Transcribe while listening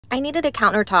I needed a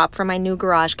countertop for my new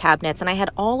garage cabinets, and I had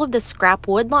all of the scrap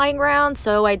wood lying around,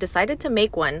 so I decided to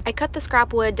make one. I cut the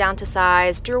scrap wood down to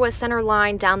size, drew a center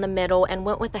line down the middle, and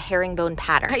went with a herringbone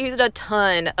pattern. I used a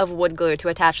ton of wood glue to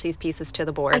attach these pieces to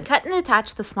the board. I cut and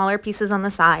attached the smaller pieces on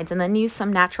the sides, and then used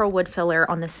some natural wood filler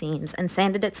on the seams and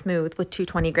sanded it smooth with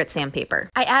 220 grit sandpaper.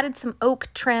 I added some oak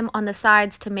trim on the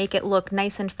sides to make it look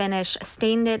nice and finished,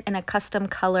 stained it in a custom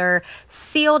color,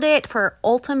 sealed it for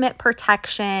ultimate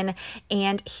protection,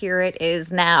 and here it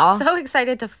is now. So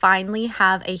excited to finally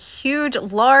have a huge,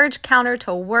 large counter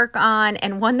to work on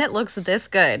and one that looks this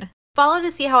good. Follow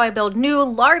to see how I build new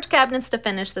large cabinets to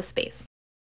finish the space.